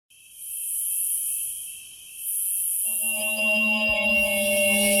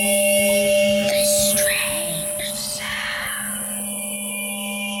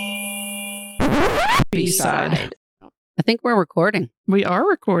B-side. I think we're recording. We are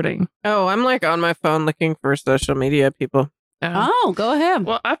recording. Oh, I'm like on my phone looking for social media people. Oh, go ahead.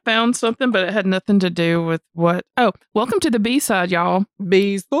 Well, I found something, but it had nothing to do with what. Oh, welcome to the B-side, y'all.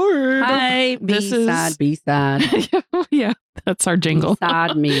 B-side. Hi, This is- B-side, B-side. Yeah, that's our jingle.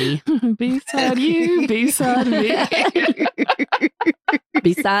 B-side me. B-side you, B-side me.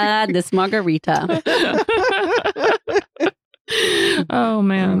 Beside this margarita. Oh,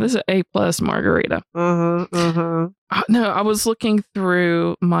 man, this is an A+ margarita. No, I was looking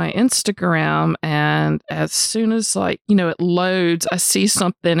through my Instagram, and as soon as it loads, I see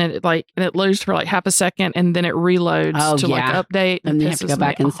something, and it loads for like half a second, and then it reloads to like update, and you have to go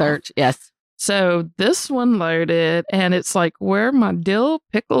back and search. Yes. So this one loaded, and it's like, where my dill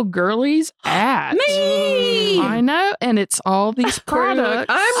pickle girlies at? Me! I know, and it's all these products.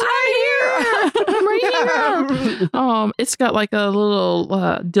 I'm right here. I'm right here. It's got like a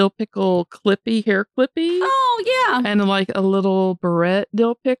little dill pickle hair clippy. Oh, yeah. And like a little barrette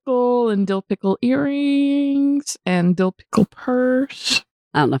dill pickle and dill pickle earrings and dill pickle purse.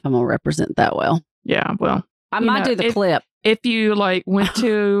 I don't know if I'm going to represent that well. Yeah, well. I might do the clip. If you went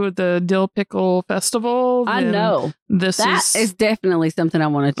to the dill pickle festival, I know. This is definitely something I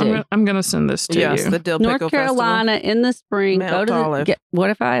want to do. I'm going to send this to you. Yes, the dill pickle North Carolina festival. in the spring. Mount Go to Olive. what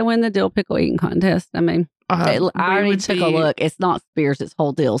if I win the dill pickle eating contest? I mean, I already took a look. It's not Spears, it's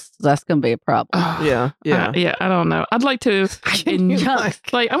whole deal. So that's going to be a problem. Yeah. I don't know. I'd like to I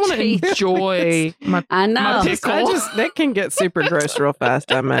want to enjoy my I know. my pickle. That can get super gross real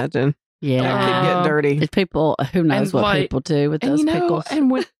fast, I imagine. Yeah. It can get dirty. It's people, who knows And what people do with those pickles. And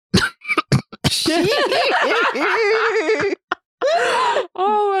when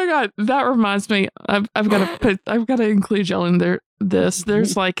oh my god, that reminds me. I've got to include y'all in there.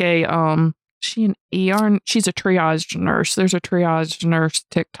 There's like a she's a triage nurse. There's a triage nurse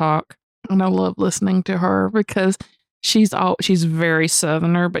TikTok, and I love listening to her because she's very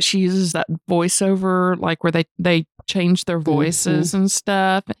Southerner, but she uses that voiceover like where they change their voices and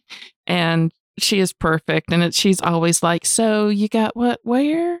stuff, and she is perfect. And she's always like, so you got what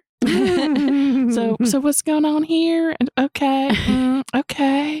where? so what's going on here? And okay.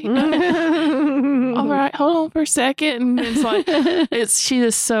 All right, hold on for a second. And it's like she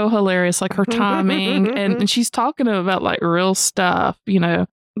is so hilarious, like her timing, and she's talking about like real stuff,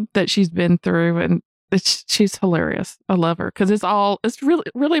 that she's been through, and she's hilarious. I love her because it's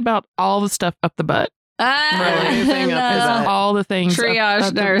really about all the stuff up the butt. Anything up his butt. All the things.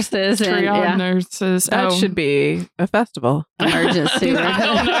 Triage nurses. Nurses. That should be a festival. Emergency. I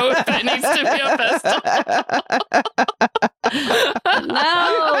don't know if that needs to be a festival.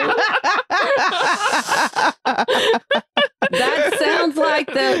 No. That sounds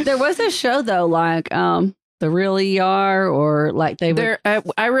like there was a show though, like The Real ER, or like they would.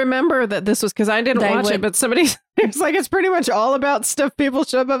 I remember that this was because I didn't watch it, but somebody it's like it's pretty much all about stuff people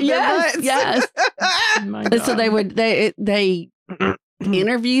shove up their butts. Yes. And so they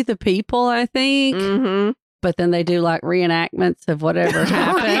interview the people, I think, but then they do like reenactments of whatever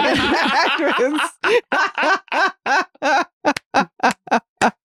happened.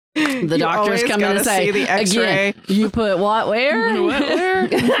 The doctors come in and say, see the X-ray. Again, you put what where? Where?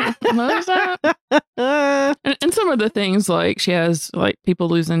 What is that? And some of the things, like she has like people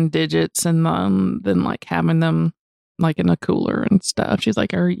losing digits and then like having them like in a cooler and stuff. She's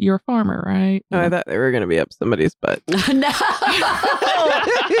like, you're a farmer, right? Oh, I thought they were going to be up somebody's butt. No.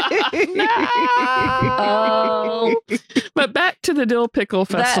 Oh. But back to the dill pickle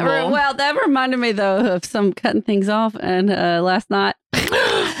festival. That reminded me though of some cutting things off. And last night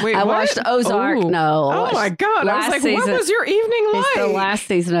Wait, I watched Ozark. Oh. No. Oh my God. I was like, what was your evening like? It's the last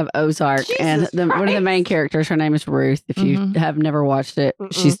season of Ozark. Jesus and one of the main characters, her name is Ruth. If you have never watched it,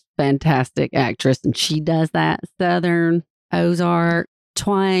 she's fantastic actress. And she does that Southern Ozark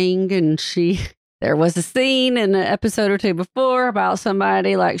twang. And there was a scene in an episode or two before about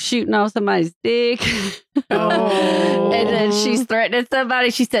somebody like shooting off somebody's dick. Oh. And then she's threatening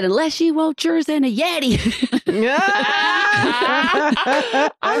somebody. She said, unless you want yours in a Yeti.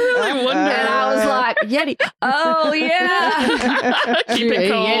 I really wonder. And I was like, Yeti. Oh, yeah. Keep it A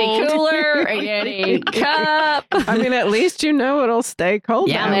cold. Yeti cooler, a Yeti cup. I mean, at least it'll stay cold.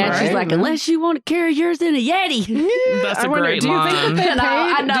 Yeah, now, man. right? She's like, unless you want to carry yours in a Yeti. That's a I wonder, great do you think line. that they I know, paid,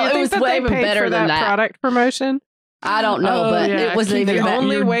 I know, do you it think was that way they even paid better for than that. product promotion? I don't know, but yeah. it was Keep even it The better.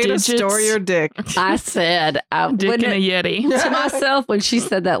 only your way digits. to store your dick. I said, Dick in a Yeti. to myself, when she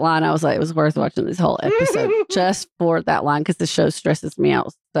said that line, I was like, it was worth watching this whole episode just for that line, because the show stresses me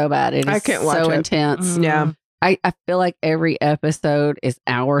out so bad. It is I can't watch so it. intense. Yeah. I feel like every episode is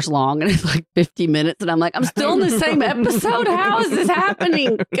hours long and it's like 50 minutes. And I'm like, I'm still in the same episode. How is this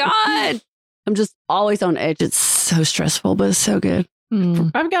happening? God. I'm just always on edge. It's so stressful, but it's so good.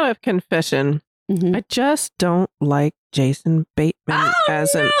 I've got a confession. I just don't like Jason Bateman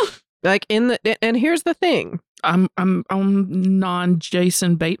and here's the thing. I'm on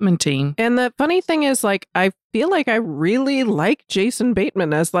non-Jason Bateman team. And the funny thing is, like, I feel like I really like Jason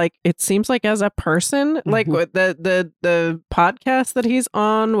Bateman as, like, it seems like as a person, like with the podcast that he's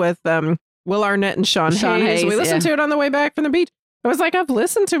on with Will Arnett and Sean Hayes. We listened to it on the way back from the beach. I was like, I've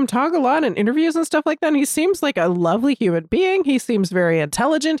listened to him talk a lot in interviews and stuff like that. And he seems like a lovely human being. He seems very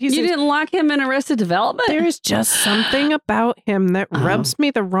intelligent. You didn't like him in Arrested Development? There's just something about him that rubs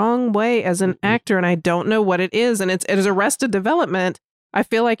me the wrong way as an actor, and I don't know what it is. And it is Arrested Development. I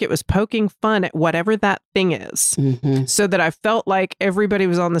feel like it was poking fun at whatever that thing is, so that I felt like everybody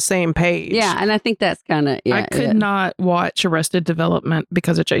was on the same page. Yeah, and I think that's kind of I could not watch Arrested Development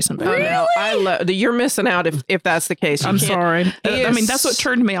because of Jason Bateman. Really? Oh, no, you're missing out if that's the case. I'm sorry. I mean, that's what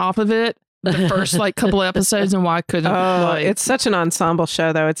turned me off of it. The first couple of episodes, and why I couldn't. It's such an ensemble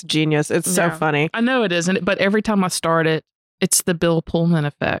show, though. It's genius. It's so funny. I know it isn't, but every time I start it, it's the Bill Pullman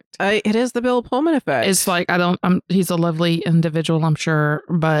effect. It is the Bill Pullman effect. It's like, he's a lovely individual, I'm sure,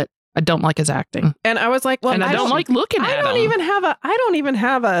 but I don't like his acting. And I was like, well, and I don't like looking at him. I don't even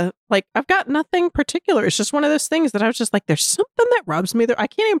have a, like, I've got nothing particular. It's just one of those things that I was just like, there's something that rubs me there. I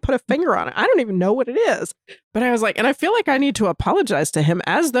can't even put a finger on it. I don't even know what it is. But I was like, and I feel like I need to apologize to him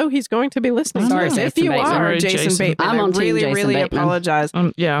as though he's going to be listening. Sorry, if you are Jason Bateman, I'm on really, Jason really Bateman. apologize.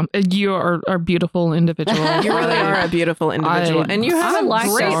 Yeah, you are a beautiful individual. You really are a beautiful individual. And you have a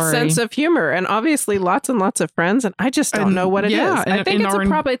great sense of humor and obviously lots and lots of friends. And I just don't know what it is. I think it's a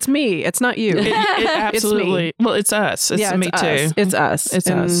problem. It's me. It's not you. It absolutely. It's me. Well, it's us. It's me too. It's us. It's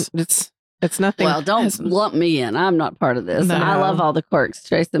us. It's nothing. Well, don't lump me in. I'm not part of this. No. And I love all the quirks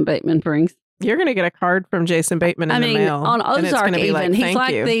Jason Bateman brings. You're going to get a card from Jason Bateman in the mail. On Ozark, even like, he's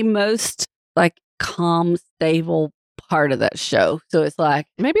like the most calm, stable part of that show. So it's like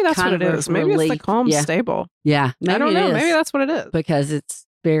maybe that's what it is. Maybe it's the calm, stable. Yeah, I don't know. Maybe that's what it is because it's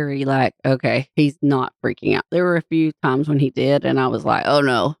very okay, he's not freaking out. There were a few times when he did, and I was like, oh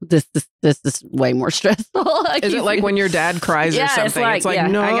no, this is way more stressful. Is it like when your dad cries or something? It's like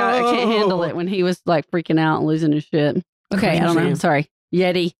no, I can't handle it when he was freaking out and losing his shit. Okay, I don't know. Sorry,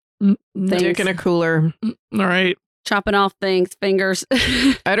 Yeti. Dick in a cooler. All right. Chopping off things, fingers.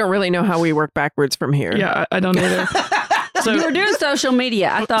 I don't really know how we work backwards from here. Yeah, I don't either. So you were doing social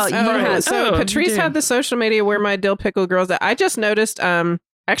media. I thought you had. So Patrice had the social media where my dill pickle girls at. I just noticed,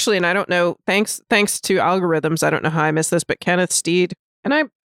 actually, and I don't know, thanks to algorithms, I don't know how I missed this, but Kenneth Steed,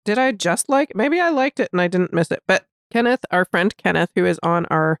 and maybe I liked it and I didn't miss it, but Kenneth, our friend Kenneth, who is on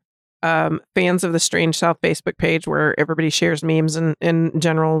our Fans of the Strange South Facebook page where everybody shares memes and in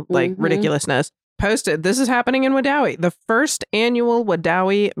general ridiculousness, posted, this is happening in Wedowee, the first annual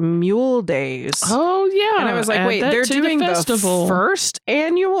Wedowee Mule Days. Oh yeah. And I was like, wait, they're doing the first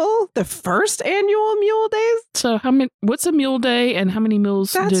annual Mule Days? So what's a mule day and how many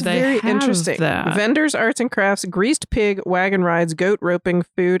mules do they very have? Interesting. That? Vendors, arts and crafts, greased pig, wagon rides, goat roping,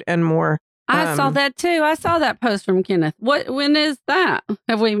 food, and more. I saw that too. I saw that post from Kenneth. When is that?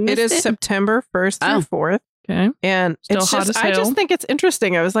 Have we missed it? It is September 1st through 4th. Okay. And I just think it's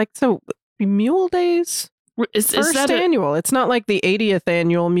interesting. I was like, so Mule Days? Is that annual? It's not like the 80th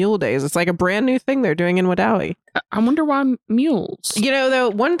annual Mule Days. It's like a brand new thing they're doing in Wedowee. I wonder why mules. You know, though,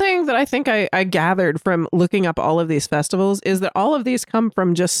 one thing that I think I gathered from looking up all of these festivals is that all of these come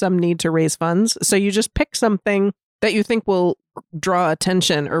from just some need to raise funds. So you just pick something that you think will draw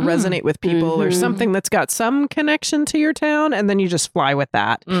attention or resonate with people or something that's got some connection to your town, and then you just fly with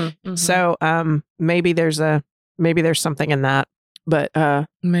that. So maybe there's something in that, but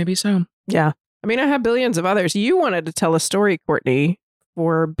maybe so. Yeah. I mean, I have billions of others. You wanted to tell a story, Courtney,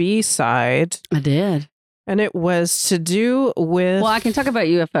 for B-side. I did. And it was to do with... Well, I can talk about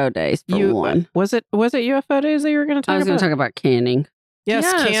UFO days for one. Was it UFO days that you were going to talk about? I was going to talk about canning.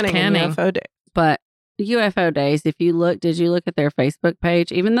 Yes, canning. UFO days. But UFO days, did you look at their Facebook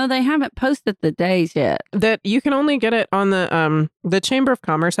page? Even though they haven't posted the days yet. That you can only get it on the Chamber of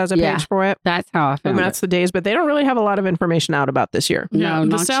Commerce has a page for it. That's how I found it. That's the days, but they don't really have a lot of information out about this year. No,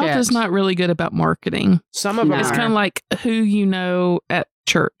 the South is not really good about marketing. Some of them It's kind of like who you know at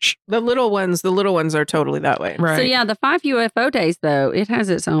church. The little ones are totally that way. Right. So yeah, the 5 UFO days though, it has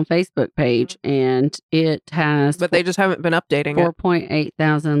its own Facebook page and it has But they just haven't been updating 4.8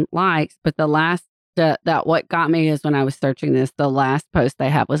 thousand likes, but the last that what got me is when I was searching this, the last post they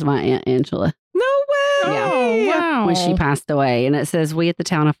have was my Aunt Angela. No way! Yeah. Oh, wow. When she passed away. And it says, we at the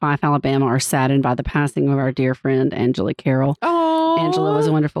town of Fife, Alabama are saddened by the passing of our dear friend, Angela Carroll. Oh. Angela was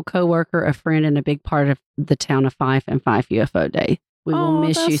a wonderful co-worker, a friend, and a big part of the town of Fife and Fife UFO Day. We will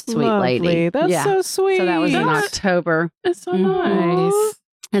miss you, that's sweet lovely. lady. That's so sweet. So that was in That- October. It's so nice.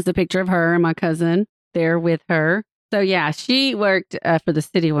 Has a picture of her and my cousin there with her. So yeah, she worked for the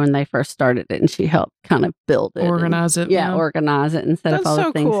city when they first started it, and she helped kind of build it, Organize it. yeah, organize it and set That's up all so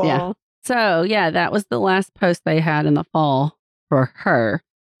the things. cool. Yeah. So yeah, that was the last post they had in the fall for her.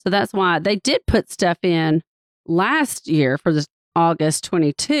 So that's why they did put stuff in last year for this August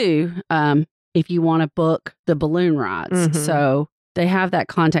 22. If you want to book the balloon rides, Mhm. so they have that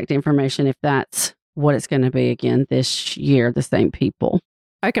contact information if that's what it's going to be again this year. The same people.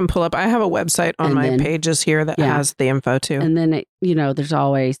 I can pull up. I have a website on And my then- pages here that yeah. has the info too. And then there's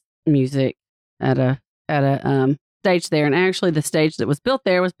always music at a stage there. And actually, the stage that was built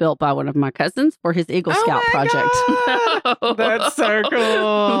there was built by one of my cousins for his Eagle Oh Scout my project. God! That's so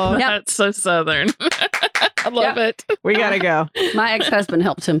cool. That's so Southern. I love it. We gotta go. My ex-husband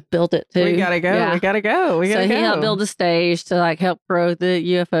helped him build it too. We gotta go. Yeah. We gotta go. We gotta So go. he helped build a stage to like help grow the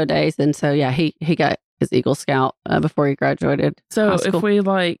UFO days. And so yeah, he got his Eagle Scout before he graduated. So high if school. we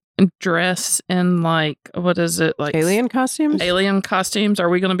like dress in like, what is it? Like Alien costumes. alien costumes, are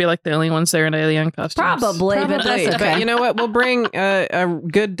we going to be like the only ones there in alien costumes? Probably, but that's Probably. okay. But you know what? We'll bring a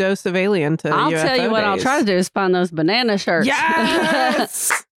good dose of alien to I'll UFO tell you what I'll days. try to do is find those banana shirts.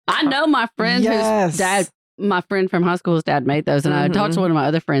 Yes. I know my friend Yes. whose dad, my friend from high school's dad made those, and I talked to Mhm. one of my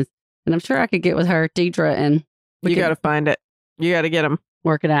other friends, and I'm sure I could get with her, Deidre, and we You could got to find it. You got to get them.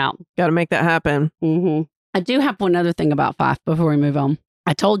 work it out. Got to make that happen. Mm-hmm. I do have one other thing about Fife before we move on.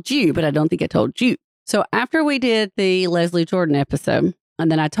 I told you, but I don't think I told you. So after we did the Leslie Jordan episode,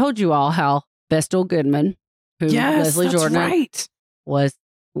 and then I told you all how Vestal Goodman, who Leslie that's Jordan right. was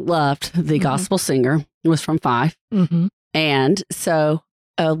loved, the Mhm. gospel singer, was from Fife. Mm-hmm. And so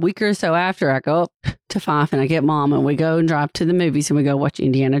a week or so after, I go up to Fife and I get Mom, and we go and drive to the movies and we go watch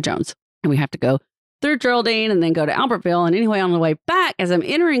Indiana Jones. And we have to go through Geraldine and then go to Albertville. And anyway, on the way back, as I'm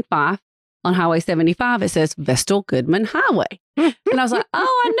entering Fife on Highway 75, it says Vestal Goodman Highway. And I was like,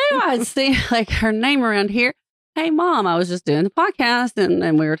 oh, I knew I'd see like her name around here. Hey, Mom, I was just doing the podcast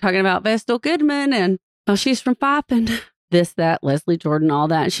and we were talking about Vestal Goodman and she's from Fife and this, that, Leslie Jordan, all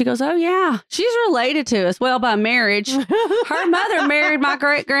that. And she goes, oh, yeah, she's related to us. Well, by marriage. Her mother married my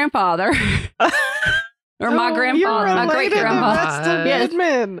great grandfather. Or my grandfather, my great grandfather. Yes.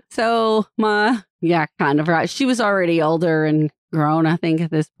 Goodman. So kind of right. She was already older and grown, I think, at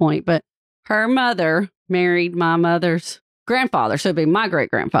this point. But her mother married my mother's grandfather. So it'd be my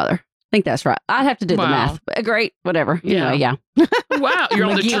great grandfather. I think that's right. I'd have to do the Wow. math. But great, whatever. Yeah. Yeah. Wow, you're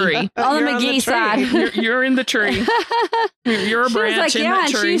on the McGee. tree. On the You're on the McGee tree. side. You're in the tree. You're a She was branch like, in yeah, that and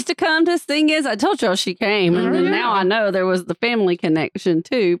she tree. used to come to sing as I told y'all she came. And Oh, then yeah. now I know there was the family connection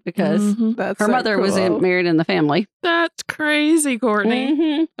too, because Mhm. That's her so mother was cool. married in the family. That's crazy, Courtney.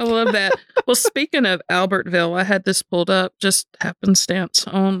 Mhm. I love that. Well, speaking of Albertville, I had this pulled up, just happenstance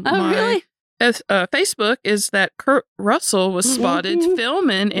on Oh, my really? Facebook, is that Kurt Russell was spotted Mhm.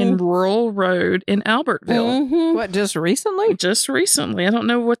 filming in Rural Road in Albertville Mhm. What, just recently? just recently. I don't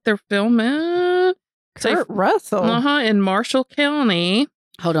know what they're filming. Kurt Russell. In Marshall County.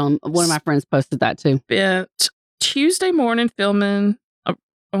 Hold on. One of my friends posted that too. Spent Tuesday morning filming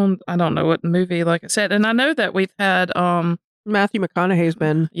on, I don't know what movie, like I said. And I know that we've had, Matthew McConaughey's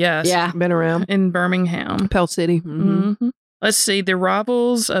been Yeah. around. in Birmingham. Pell City. Mhm. Mhm. Let's see, The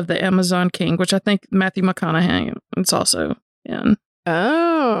Rivals of the Amazon King, which I think Matthew McConaughey is also in.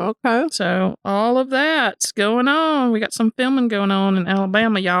 Oh, okay. So all of that's going on. We got some filming going on in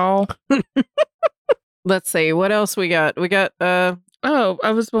Alabama, y'all. Let's see. What else we got? We got, Oh, I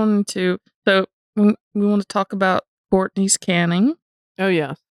was wanting to. So we want to talk about Courtney's canning. oh,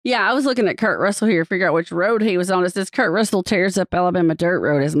 yeah. Yeah, I was looking at Kurt Russell here to figure out which road he was on. It says Kurt Russell tears up Alabama Dirt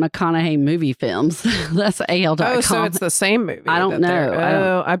Road as McConaughey movie films. That's AL.com. Oh, so it's the same movie. I don't that they're- know. I don't-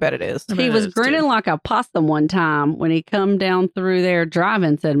 Oh, I bet it is. I He bet was it is, grinning too. like a possum one time when he come down through there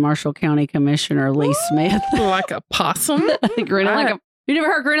driving, said Marshall County Commissioner Lee Smith. Like a possum? Grinning like a... You never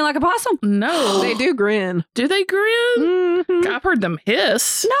heard grinning like a possum? No. They do grin. Do they grin? Mhm. I've heard them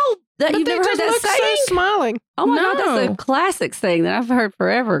hiss. No. That, But you've they never heard just that look saying? so smiling. Oh my God, that's No. a classic saying that I've heard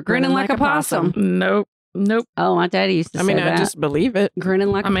forever. Grinning like a possum. Nope. Oh, my daddy used to I say mean, that. I just believe it. Grinning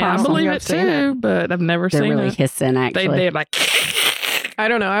like I mean, a I possum. believe I've it seen too, but I've never They're seen really it. hissing, actually. They're like, I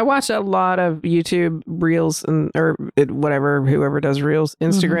don't know. I watch a lot of YouTube reels or whatever, whoever does reels,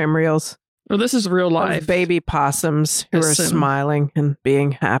 Instagram reels well, this is real of life. baby possums who are Listen. smiling and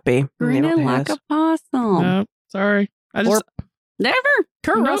being happy. And they don't Grinning like hiss. a possum. No, sorry. I just, Never.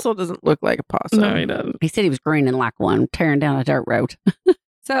 Kurt Nope. Russell doesn't look like a possum. no, he doesn't. He said he was grinning like one, tearing down a dirt road.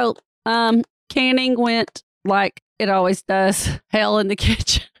 So, canning went like it always does, hell in the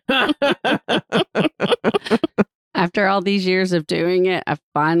kitchen. After all these years of doing it,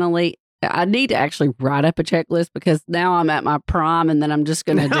 I need to actually write up a checklist because now I'm at my prime and then I'm just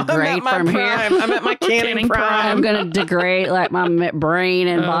going to degrade from here. I'm at my canning prime. I'm going to degrade like my brain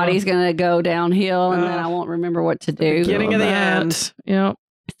and body's going to go downhill and then I won't remember what to do. Beginning of the end. Yep.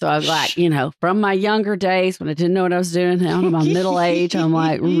 So I was like, from my younger days when I didn't know what I was doing, now in my middle age, I'm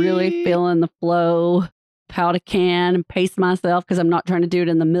like really feeling the flow, how to can and pace myself because I'm not trying to do it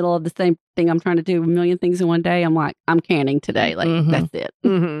in the middle of the same thing. I'm trying to do a million things in one day. I'm like, I'm canning today. Like, that's it.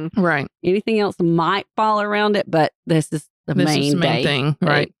 Mm-hmm. Right. Anything else might fall around it, but this is the main day. Thing.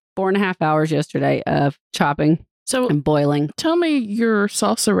 Right. 4.5 hours yesterday of chopping and boiling. Tell me your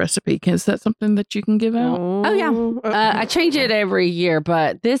salsa recipe. Is that something that you can give out? Oh yeah. I change it every year,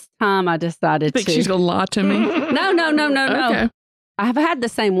 but this time I decided Think she's going to lie to me? No. Okay. I've had the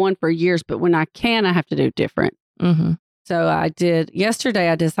same one for years, but when I can, I have to do different. Mm-hmm. So yesterday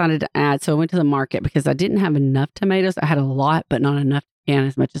I decided to add, so I went to the market because I didn't have enough tomatoes. I had a lot, but not enough to can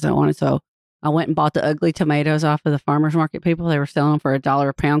as much as I wanted. So I went and bought the ugly tomatoes off of the farmer's market people. They were selling them for $1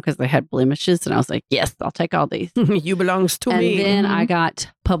 a pound because they had blemishes. And I was like, yes, I'll take all these. You belongs to me. And then I got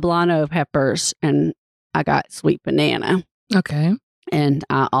poblano peppers and I got sweet banana. Okay. And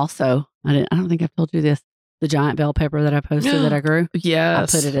I don't think I've told you this. The giant bell pepper that I posted that I grew.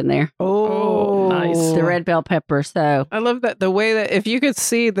 Yes. I put it in there. Oh, nice. The red bell pepper. So I love that. The way that if you could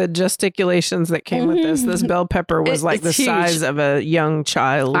see the gesticulations that came with this bell pepper was like the huge. Size of a young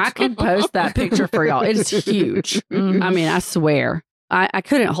child. I could post that picture for y'all. It's huge. Mhm. I mean, I swear. I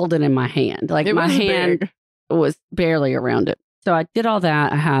couldn't hold it in my hand. Like my hand was barely around it. So I did all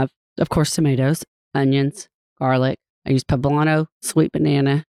that. I have, of course, tomatoes, onions, garlic. I used poblano, sweet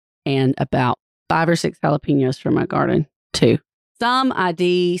banana, and about 5 or 6 jalapenos from my garden too. Some I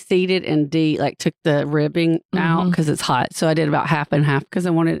de-seeded and took the ribbing out because it's hot. So I did about half and half because I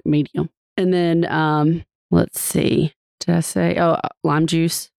wanted it medium. And then let's see. Did I say lime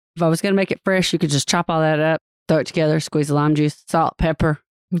juice? If I was going to make it fresh, you could just chop all that up, throw it together, squeeze the lime juice, salt, pepper,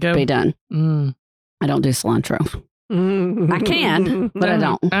 be done. I don't do cilantro. I can, but I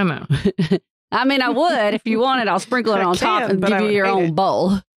don't. I know. I mean, I would if you wanted. I'll sprinkle it on top and give you your own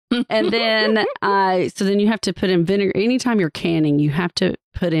bowl. And then then you have to put in vinegar. Anytime you're canning, you have to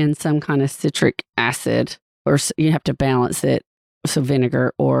put in some kind of citric acid or you have to balance it. So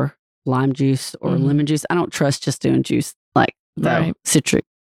vinegar or lime juice or lemon juice. I don't trust just doing juice like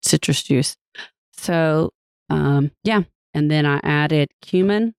citrus juice. So, yeah. And then I added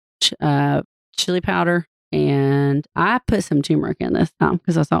cumin, chili powder, and I put some turmeric in this time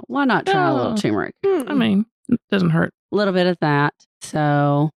because I thought, why not try a little turmeric? I mean, it doesn't hurt. A little bit of that.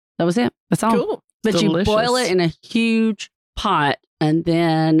 So that was it. That's all. Cool. But Delicious. You boil it in a huge pot and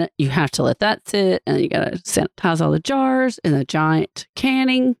then you have to let that sit and you got to sanitize all the jars in a giant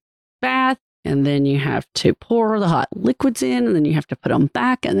canning bath. And then you have to pour the hot liquids in and then you have to put them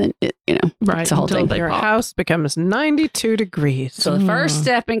back and then Right. it's the whole thing. Your house becomes 92 degrees. So the first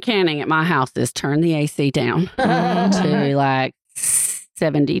step in canning at my house is turn the AC down to like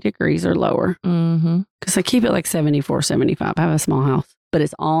 70 degrees or lower. Because I keep it like 74, 75. I have a small house, but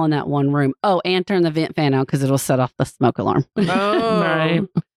it's all in that one room. Oh, and turn the vent fan on because it'll set off the smoke alarm. Oh, Right.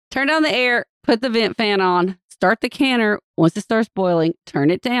 Turn down the air, put the vent fan on, start the canner. Once it starts boiling, turn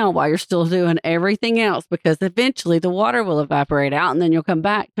it down while you're still doing everything else because eventually the water will evaporate out and then you'll come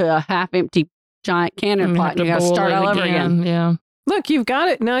back to a half empty giant canner pot and you got to start all over again. Yeah. Look, you've got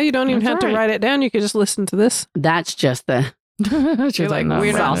it. Now you don't even have to write it down. You can just listen to this. That's just the... She's like, no,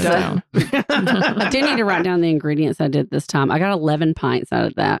 we're not down. I do need to write down the ingredients I did this time. I got 11 pints out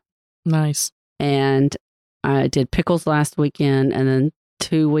of that. Nice. And I did pickles last weekend. And then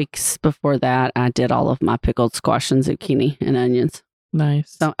 2 weeks before that, I did all of my pickled squash and zucchini and onions.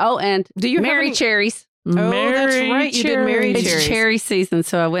 Nice. So, and Do you Mary have any... cherries. Oh, that's right. You did Mary It's cherries. cherry season.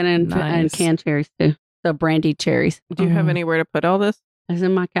 So I went in and canned cherries too. So brandied cherries. Do you have anywhere to put all this? It's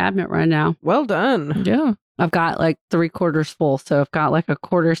in my cabinet right now. Well done. Yeah. I've got like 3/4 full. So I've got like a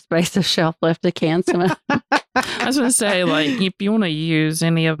quarter space of shelf left to can some. I was going to say, like, if you want to use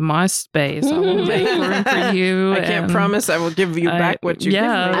any of my space, I will make room for you. I can't promise I will give you back what you give me.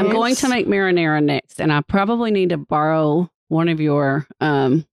 I'm going to make marinara next, and I probably need to borrow one of your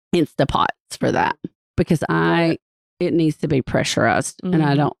Instapots for that because it needs to be pressurized, and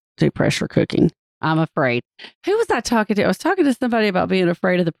I don't do pressure cooking. I'm afraid. Who was I talking to? I was talking to somebody about being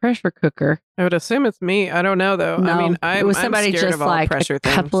afraid of the pressure cooker. I would assume it's me. I don't know though. No, I mean, it was somebody I'm scared just of all like pressure a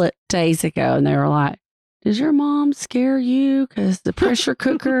things. couple of days ago, and they were like, "Did your mom scare you because the pressure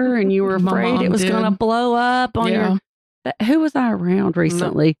cooker, and you were My afraid mom it was did. going to blow up on your?" Who was I around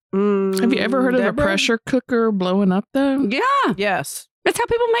recently? Have you ever heard of a Deborah? pressure cooker blowing up though? Yeah, Yes. that's how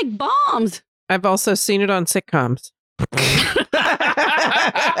people make bombs. I've also seen it on sitcoms.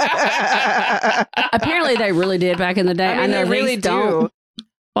 Apparently, they really did back in the day. I mean, they really do.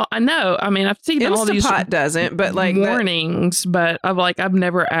 Well, I know. I mean, I've seen all these doesn't, but like warnings, but I've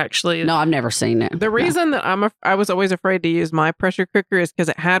never actually. No, I've never seen it. The reason that I was always afraid to use my pressure cooker is because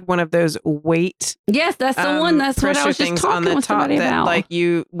it had one of those weight. Yes, that's the one. That's what I was just talking on the with top somebody that, about. Like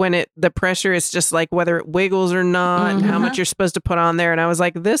the pressure is just like whether it wiggles or not, and how much you're supposed to put on there. And I was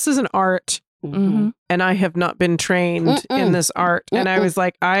like, this is an art. Mm-hmm. And I have not been trained in this art. And I was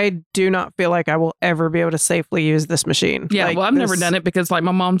like, I do not feel like I will ever be able to safely use this machine. Yeah, like, well, I've never done it because like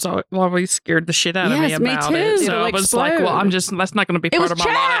my mom's always scared the shit out of me about it. So I was like, well, that's not going to be part of my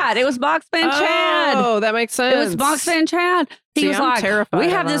life. It was Boxman Chad. Oh, that makes sense. It was Boxman Chad. He was like, terrified we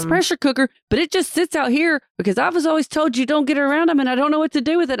have this pressure cooker, but it just sits out here because I was always told you don't get around them and I don't know what to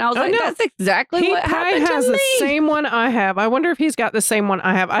do with it. And I was like, that's exactly what happened to me. He has the same one I have. I wonder if he's got the same one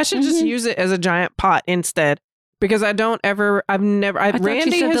I have. I should just use it as a giant pot instead because Randy said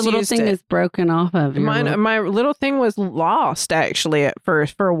the little thing is broken off of your my little thing was lost actually at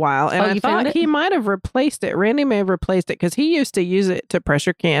first for a while. And I thought he might have replaced it. Randy may have replaced it because he used to use it to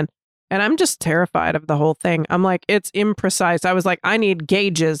pressure can. And I'm just terrified of the whole thing. I'm like, it's imprecise. I was like, I need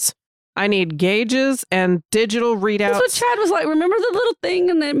gauges. and digital readouts. That's what Chad was like. Remember the little thing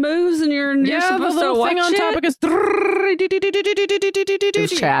and it moves and you're supposed to watch thing on top it? goes. It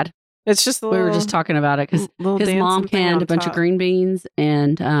was Chad. It's just we were just talking about it because his mom canned a bunch of green beans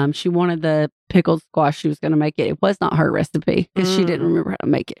and she wanted the pickled squash. She was going to make it. It was not her recipe because she didn't remember how to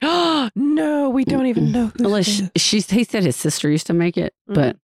make it. No, we don't even know. He said his sister used to make it,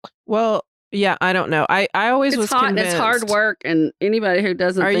 but well, yeah, I don't know. I always was convinced. It's hard work, and anybody who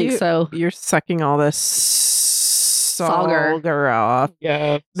doesn't think so, you're sucking all this salger off.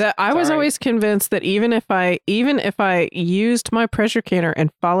 Yeah, that I was always convinced that even if I used my pressure canner and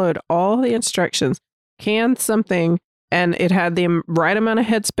followed all the instructions, canned something, and it had the right amount of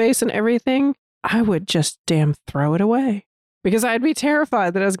headspace and everything, I would just damn throw it away. Because I'd be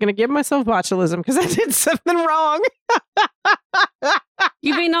terrified that I was going to give myself botulism because I did something wrong.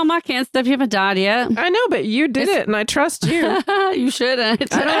 You've eaten all my canned stuff. You haven't died yet. I know, but you did it, and I trust you. You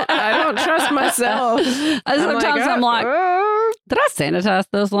shouldn't. I don't trust myself. Sometimes I'm like, did I sanitize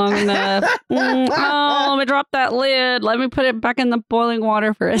those long enough? Let me drop that lid. Let me put it back in the boiling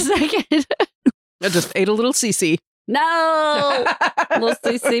water for a second. I just ate a little CC. No, little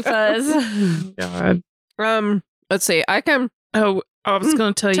CC fuzz. God. Let's see. I was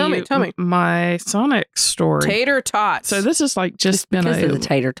going to tell you my Sonic story. Tater tots. So this is like just been a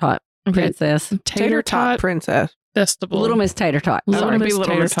tater tot princess. Tater tot princess festival. Little Miss Tater Tot. Little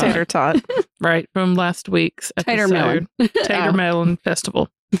Miss Tater Tot. Right, from last week's episode. Tater Melon. Tater Melon Festival.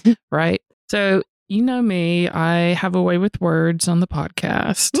 Right. So you know me. I have a way with words on the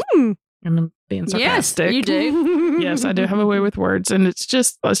podcast. And I'm being sarcastic. Yes, you do. Yes, I do have a way with words, and that's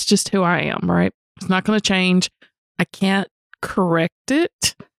just who I am. Right. It's not going to change. I can't correct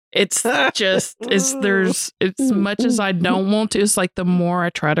it. It's just, it's much as I don't want to. It's like the more I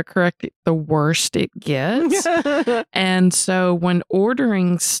try to correct it, the worse it gets. And so when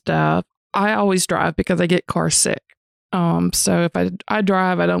ordering stuff, I always drive because I get car sick. So if I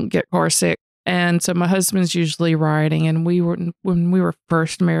drive, I don't get car sick. And so my husband's usually riding, and when we were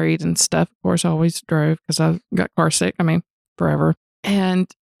first married and stuff, of course, I always drove because I got car sick. I mean, forever. And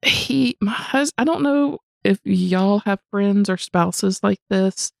my husband, I don't know if y'all have friends or spouses like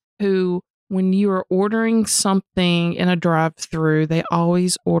this who, when you are ordering something in a drive-through, they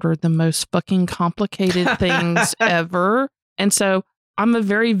always order the most fucking complicated things ever. And so I'm a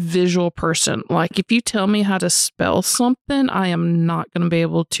very visual person. Like, if you tell me how to spell something, I am not going to be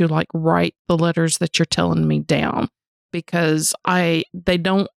able to like write the letters that you're telling me down because they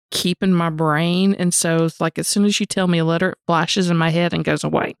don't keep in my brain. And so it's like, as soon as you tell me a letter, it flashes in my head and goes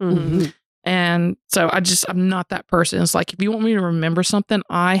away. Mm-hmm. And so I'm not that person. It's like, if you want me to remember something,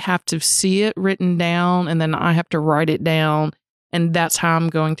 I have to see it written down and then I have to write it down. And that's how I'm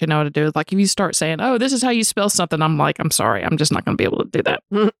going to know how to do it. Like, if you start saying, oh, this is how you spell something, I'm like, I'm sorry, I'm just not going to be able to do that.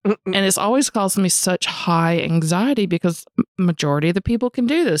 And it's always caused me such high anxiety because majority of the people can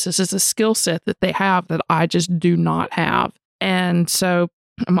do this. This is a skill set that they have that I just do not have. And so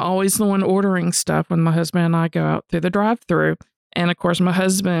I'm always the one ordering stuff when my husband and I go out through the drive-thru. And of course, my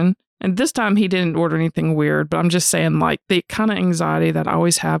husband, and this time he didn't order anything weird, but I'm just saying, like, the kind of anxiety that I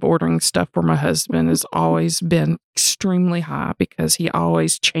always have ordering stuff for my husband has always been extremely high because he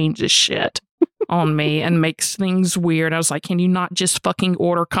always changes shit on me and makes things weird. I was like, can you not just fucking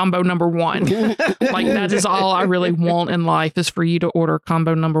order combo number 1? Like, that is all I really want in life is for you to order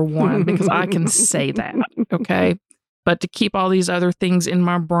combo number 1 because I can say that. Okay. But to keep all these other things in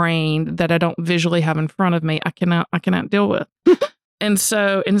my brain that I don't visually have in front of me, I cannot deal with. And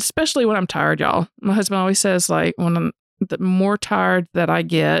especially when I'm tired, y'all. My husband always says, like, the more tired that I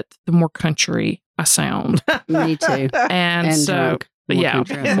get, the more country I sound. Me too. And so,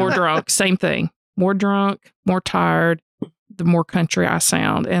 drunk. more drunk. Same thing. More drunk, more tired, the more country I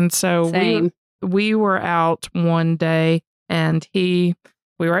sound. And so we were out one day, and we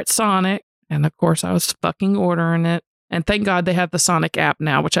were at Sonic, and of course I was fucking ordering it. And thank God they have the Sonic app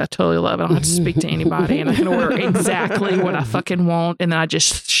now, which I totally love. I don't have to speak to anybody, and I can order exactly what I fucking want. And then I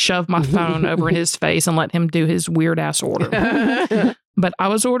just shove my phone over his face and let him do his weird ass order. But I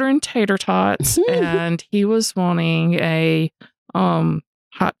was ordering tater tots, and he was wanting a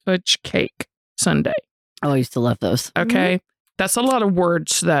hot fudge cake sundae. Oh, I used to love those. Okay. That's a lot of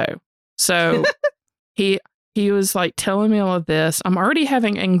words, though. So he was like telling me all of this. I'm already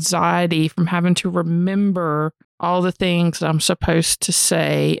having anxiety from having to remember all the things I'm supposed to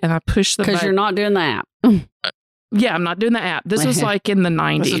say. And I push the button. Because you're not doing the app. Yeah, I'm not doing the app. This was like in the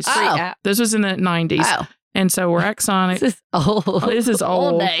 90s. This was in the 90s. Oh. And so we're at Sonic. This is old. This is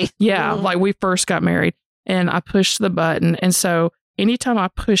old. Day. Yeah, like we first got married. And I pushed the button. And so anytime I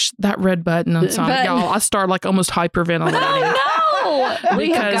push that red button on Sonic, y'all, I start like almost hyperventilating. Oh, no.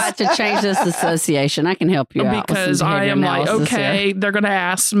 We have got to change this association. I can help you out. Because I am like, okay, they're going to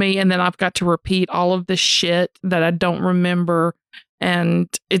ask me, and then I've got to repeat all of the shit that I don't remember. And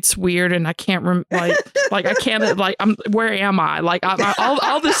it's weird, and I can't like I can't where am I? Like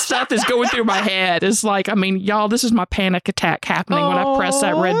all this stuff is going through my head. It's like, I mean, y'all, this is my panic attack happening when I press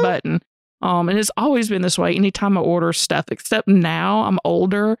that red button. And it's always been this way anytime I order stuff, except now I'm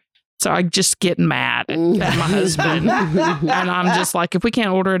older. So I just get mad at my husband. And I'm just like, if we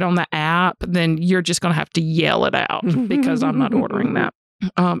can't order it on the app, then you're just going to have to yell it out because I'm not ordering that.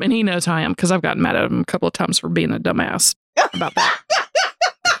 And he knows how I am because I've gotten mad at him a couple of times for being a dumbass about that.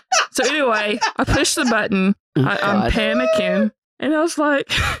 So anyway, I pushed the button. I'm panicking. And I was like,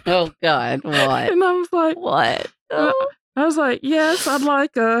 oh, God, what? And I was like, what? I was like, yes, I'd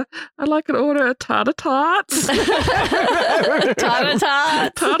like an order of tatatats.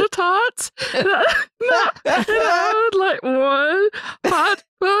 Tatatats. Tatatats. And I would like one hot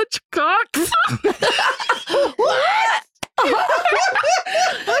fudge cocks. What? I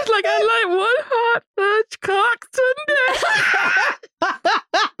was like, I'd like one hot fudge cock sundae.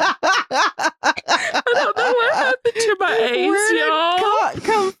 I don't know what happened to my A's, Where y'all. Where did cock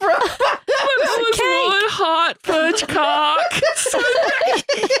come from? But it was one hot fudge cock sundae.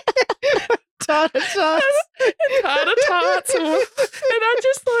 Tatatats. Tatatats. And I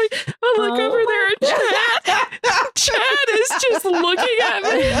just like, I look over there and Chad is just looking at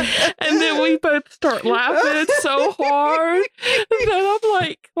me. And then we both start laughing so hard that I'm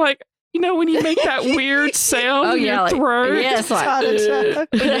like, you know, when you make that weird sound in your throat. Yes, like, that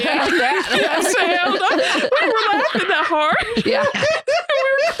sound. We were laughing that hard. Yeah. We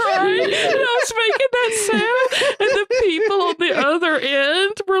were crying. And I was making that sound. And the people on the other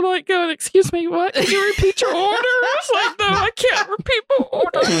end were like going, excuse me, what? Did you repeat your order? I was like, no, I can't repeat my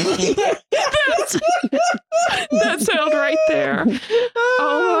order. That sound right there.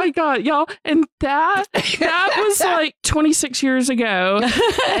 Oh my God, y'all. And that was like 26 years ago.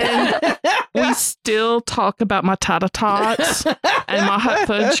 And we still talk about my tatatats and my hot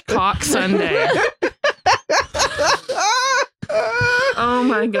fudge cock sundae. Oh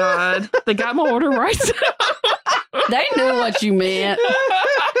my God. They got my order right. They knew what you meant.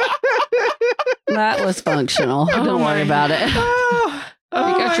 That was functional. Don't worry about it. You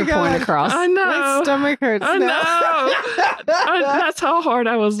got your point across. I know. My stomach hurts. I know. That's how hard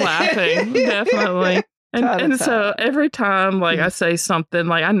I was laughing. Definitely. And so every time, like, I say something,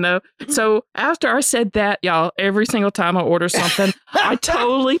 like, I know. So after I said that, y'all, every single time I order something, I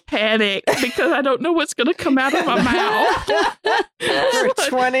totally panic because I don't know what's going to come out of my mouth. For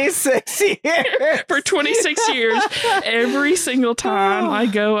 26 years. For 26 years. Every single time I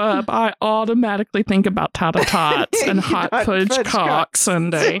go up, I automatically think about tatatats and hot fudge cock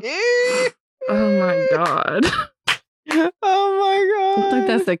sundae. Oh, my God. Oh my God. I think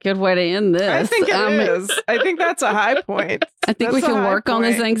that's a good way to end this. I think it is. I think that's a high point. I think we can work on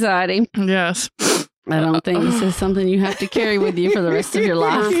this anxiety. Yes. I don't think this is something you have to carry with you for the rest of your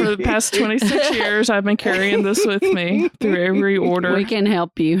life. For the past 26 years, I've been carrying this with me through every order. We can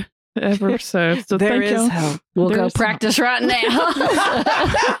help you. Ever so. So there thank is you. help. We'll go practice right now.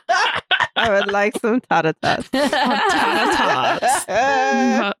 I would like some tatatats. Tatatats.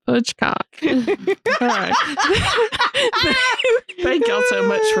 Hot fudge cock. All right. Thank y'all so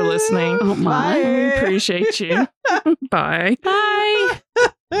much for listening. Oh my. We appreciate you. Bye. Bye.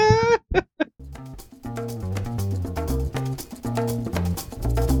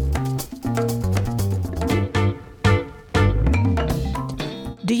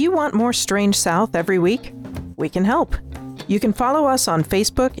 want more Strange South every week? We can help. You can follow us on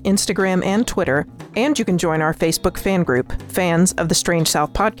Facebook, Instagram, and Twitter, and you can join our Facebook fan group, Fans of the Strange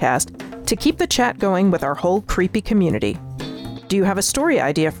South Podcast, to keep the chat going with our whole creepy community. Do you have a story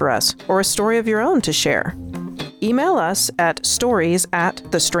idea for us, or a story of your own to share? Email us at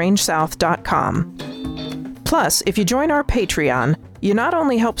stories@thestrangesouth.com. Plus, if you join our Patreon, you not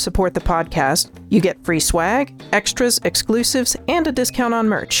only help support the podcast, you get free swag, extras, exclusives, and a discount on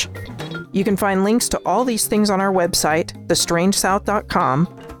merch. You can find links to all these things on our website, thestrangesouth.com,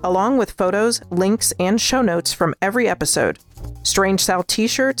 along with photos, links, and show notes from every episode. Strange South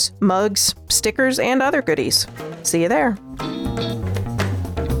t-shirts, mugs, stickers, and other goodies. See you there.